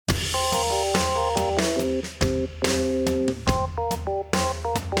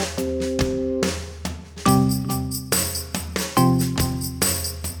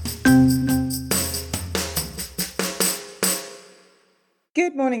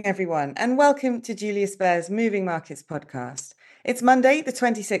morning, everyone, and welcome to Julius Baer's Moving Markets podcast. It's Monday, the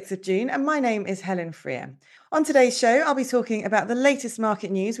 26th of June, and my name is Helen Freer. On today's show, I'll be talking about the latest market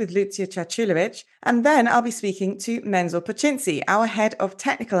news with Lucija Caculovic, and then I'll be speaking to Mensur Pocinci, our head of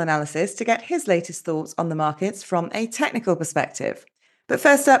technical analysis, to get his latest thoughts on the markets from a technical perspective. But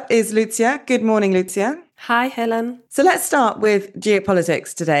first up is Lucija. Good morning, Lucija. Hi, Helen. So let's start with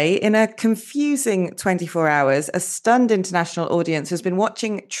geopolitics today. In a confusing 24 hours, a stunned international audience has been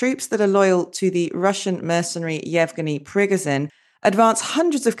watching troops that are loyal to the Russian mercenary Yevgeny Prigozhin advance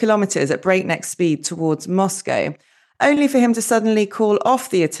hundreds of kilometers at breakneck speed towards Moscow, only for him to suddenly call off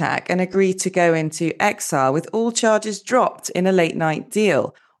the attack and agree to go into exile with all charges dropped in a late-night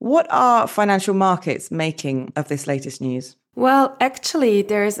deal. What are financial markets making of this latest news? Well, actually,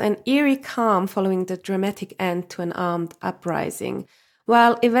 there's an eerie calm following the dramatic end to an armed uprising.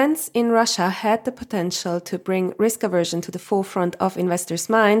 While events in Russia had the potential to bring risk aversion to the forefront of investors'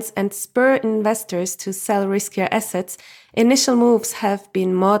 minds and spur investors to sell riskier assets, initial moves have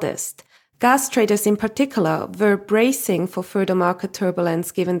been modest. Gas traders in particular were bracing for further market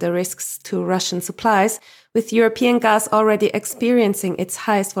turbulence given the risks to Russian supplies, with European gas already experiencing its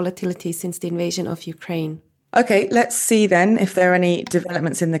highest volatility since the invasion of Ukraine. Okay, let's see then if there are any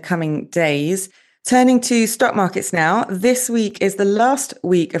developments in the coming days. Turning to stock markets now, this week is the last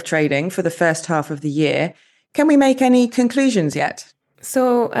week of trading for the first half of the year. Can we make any conclusions yet?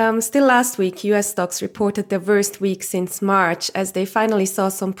 So, still last week, US stocks reported their worst week since March as they finally saw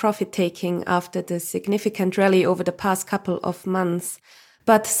some profit taking after the significant rally over the past couple of months.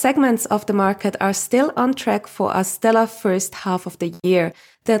 But segments of the market are still on track for a stellar first half of the year.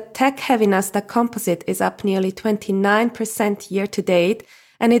 The tech-heavy Nasdaq Composite is up nearly 29% year-to-date,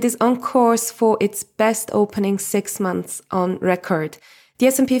 and it is on course for its best opening 6 months on record. The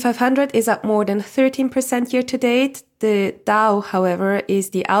S&P 500 is up more than 13% year-to-date. The Dow, however, is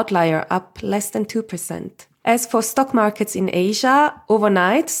the outlier, up less than 2%. As for stock markets in Asia,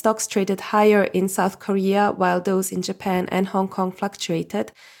 overnight, stocks traded higher in South Korea, while those in Japan and Hong Kong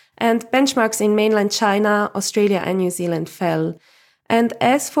fluctuated. And benchmarks in mainland China, Australia and New Zealand fell. And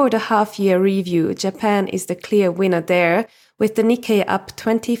as for the half-year review, Japan is the clear winner there, with the Nikkei up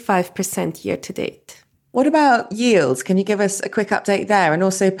 25% year-to-date. What about yields? Can you give us a quick update there, and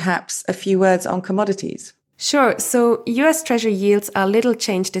also perhaps a few words on commodities? Sure. So US Treasury yields are little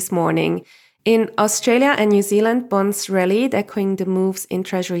changed this morning. In Australia and New Zealand, bonds rallied, echoing the moves in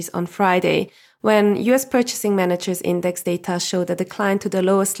treasuries on Friday, when US Purchasing Managers Index data showed a decline to the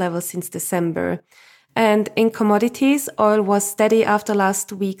lowest level since December. And in commodities, oil was steady after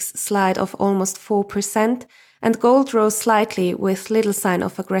last week's slide of almost 4%, and gold rose slightly with little sign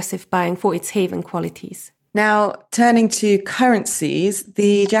of aggressive buying for its haven qualities. Now, turning to currencies,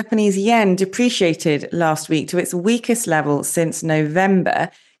 the Japanese yen depreciated last week to its weakest level since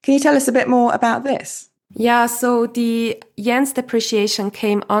November. Can you tell us a bit more about this? Yeah, so the yen's depreciation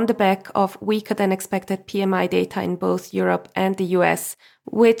came on the back of weaker than expected PMI data in both Europe and the US,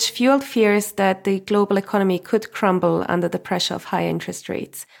 which fueled fears that the global economy could crumble under the pressure of higher interest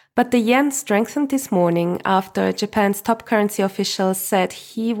rates. But the yen strengthened this morning after Japan's top currency official said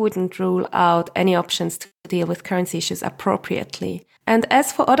he wouldn't rule out any options to deal with currency issues appropriately. And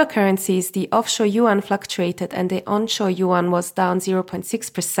as for other currencies, the offshore yuan fluctuated and the onshore yuan was down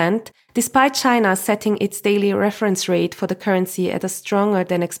 0.6%, despite China setting its daily reference rate for the currency at a stronger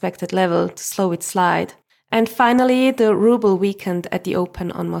than expected level to slow its slide. And finally, the ruble weakened at the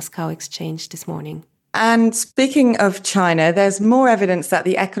open on Moscow Exchange this morning. And speaking of China, there's more evidence that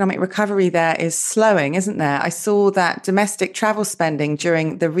the economic recovery there is slowing, isn't there? I saw that domestic travel spending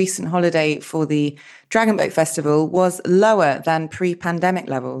during the recent holiday for the Dragon Boat Festival was lower than pre-pandemic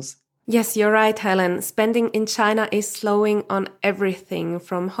levels. Yes, you're right, Helen. Spending in China is slowing on everything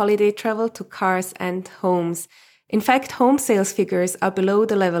from holiday travel to cars and homes. In fact, home sales figures are below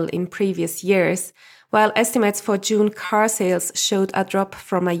the level in previous years, while estimates for June car sales showed a drop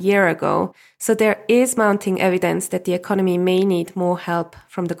from a year ago. So there is mounting evidence that the economy may need more help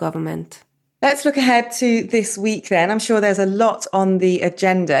from the government. Let's look ahead to this week then. I'm sure there's a lot on the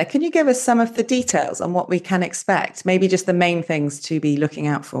agenda. Can you give us some of the details on what we can expect? Maybe just the main things to be looking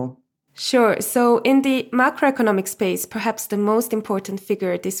out for. Sure. So in the macroeconomic space, perhaps the most important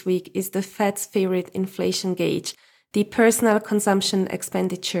figure this week is the Fed's favorite inflation gauge, the Personal Consumption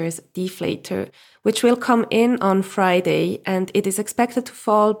Expenditures deflator, which will come in on Friday, and it is expected to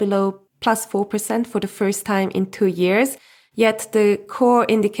fall below plus 4% for the first time in 2 years. Yet the core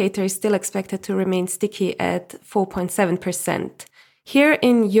indicator is still expected to remain sticky at 4.7%. Here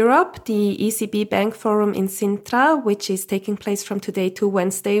in Europe, the ECB Bank Forum in Sintra, which is taking place from today to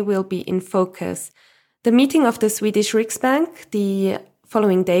Wednesday, will be in focus. The meeting of the Swedish Riksbank, the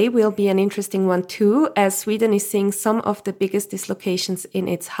following day will be an interesting one too, as Sweden is seeing some of the biggest dislocations in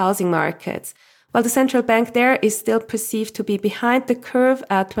its housing markets. While the central bank there is still perceived to be behind the curve,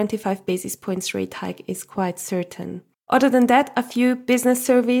 a 25 basis points rate hike is quite certain. Other than that, a few business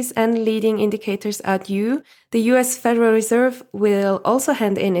surveys and leading indicators are due. The US Federal Reserve will also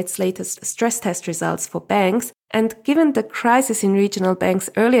hand in its latest stress test results for banks. And given the crisis in regional banks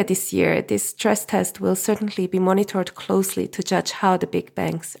earlier this year, this stress test will certainly be monitored closely to judge how the big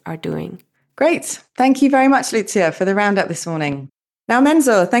banks are doing. Great. Thank you very much, Lucija, for the roundup this morning. Now,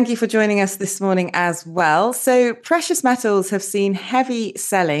 Mensur, thank you for joining us this morning as well. So precious metals have seen heavy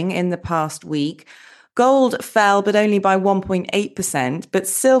selling in the past week. Gold fell, but only by 1.8%, but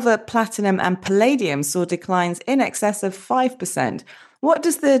silver, platinum and palladium saw declines in excess of 5%. What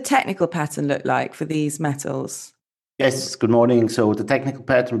does the technical pattern look like for these metals? Yes, good morning. So the technical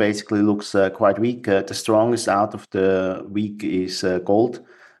pattern basically looks quite weak. The strongest out of the week is gold.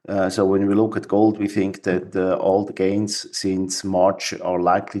 So when we look at gold, we think that all the gains since March are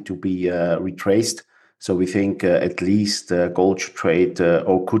likely to be retraced. So we think at least gold should trade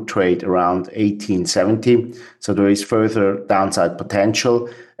or could trade around 1870. So there is further downside potential.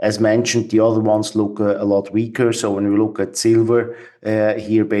 As mentioned, the other ones look a lot weaker. So when we look at silver,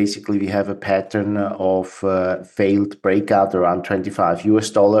 here basically we have a pattern of failed breakout around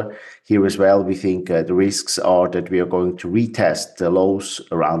 $25. Here as well, we think the risks are that we are going to retest the lows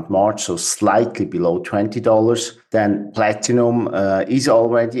around March, so slightly below $20. Then platinum is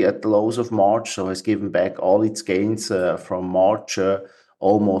already at the lows of March, so has given back all its gains from March,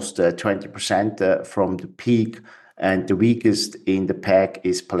 almost 20% from the peak. And the weakest in the pack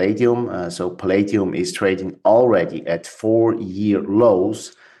is palladium. So palladium is trading already at 4-year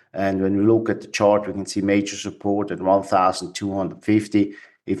lows. And when we look at the chart, we can see major support at 1,250.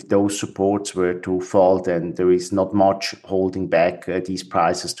 If those supports were to fall, then there is not much holding back these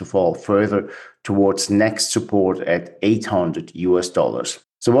prices to fall further towards next support at $800.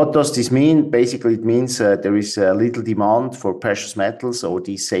 So what does this mean? Basically, it means there is little demand for precious metals or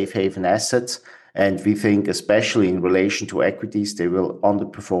these safe haven assets. And we think, especially in relation to equities, they will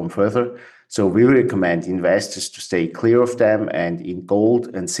underperform further. So we recommend investors to stay clear of them. And in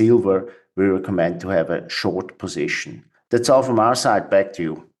gold and silver, we recommend to have a short position. That's all from our side. Back to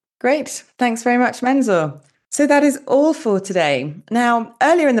you. Great. Thanks very much, Mensur. So that is all for today. Now,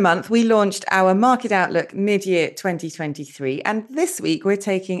 earlier in the month, we launched our Market Outlook mid-year 2023. And this week, we're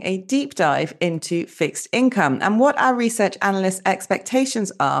taking a deep dive into fixed income and what our research analysts'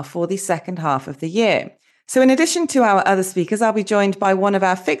 expectations are for the second half of the year. So in addition to our other speakers, I'll be joined by one of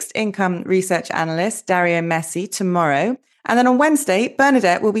our fixed income research analysts, Dario Messi, tomorrow. And then on Wednesday,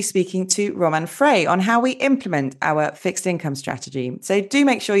 Bernadette will be speaking to Roman Frey on how we implement our fixed income strategy. So do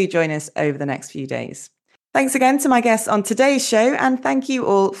make sure you join us over the next few days. Thanks again to my guests on today's show, and thank you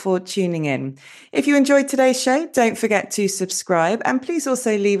all for tuning in. If you enjoyed today's show, don't forget to subscribe, and please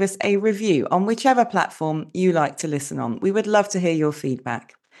also leave us a review on whichever platform you like to listen on. We would love to hear your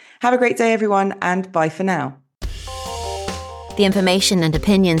feedback. Have a great day, everyone, and bye for now. The information and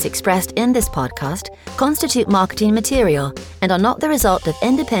opinions expressed in this podcast constitute marketing material and are not the result of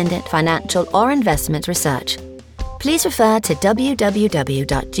independent financial or investment research. Please refer to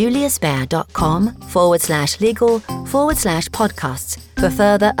www.juliusbaer.com/legal/podcasts for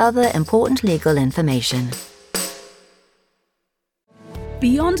further other important legal information.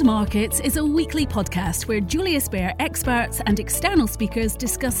 Beyond Markets is a weekly podcast where Julius Baer experts and external speakers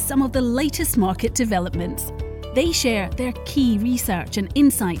discuss some of the latest market developments. They share their key research and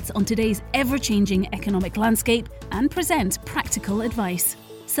insights on today's ever-changing economic landscape and present practical advice.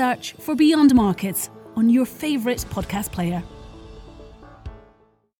 Search for Beyond Markets on your favourite podcast player.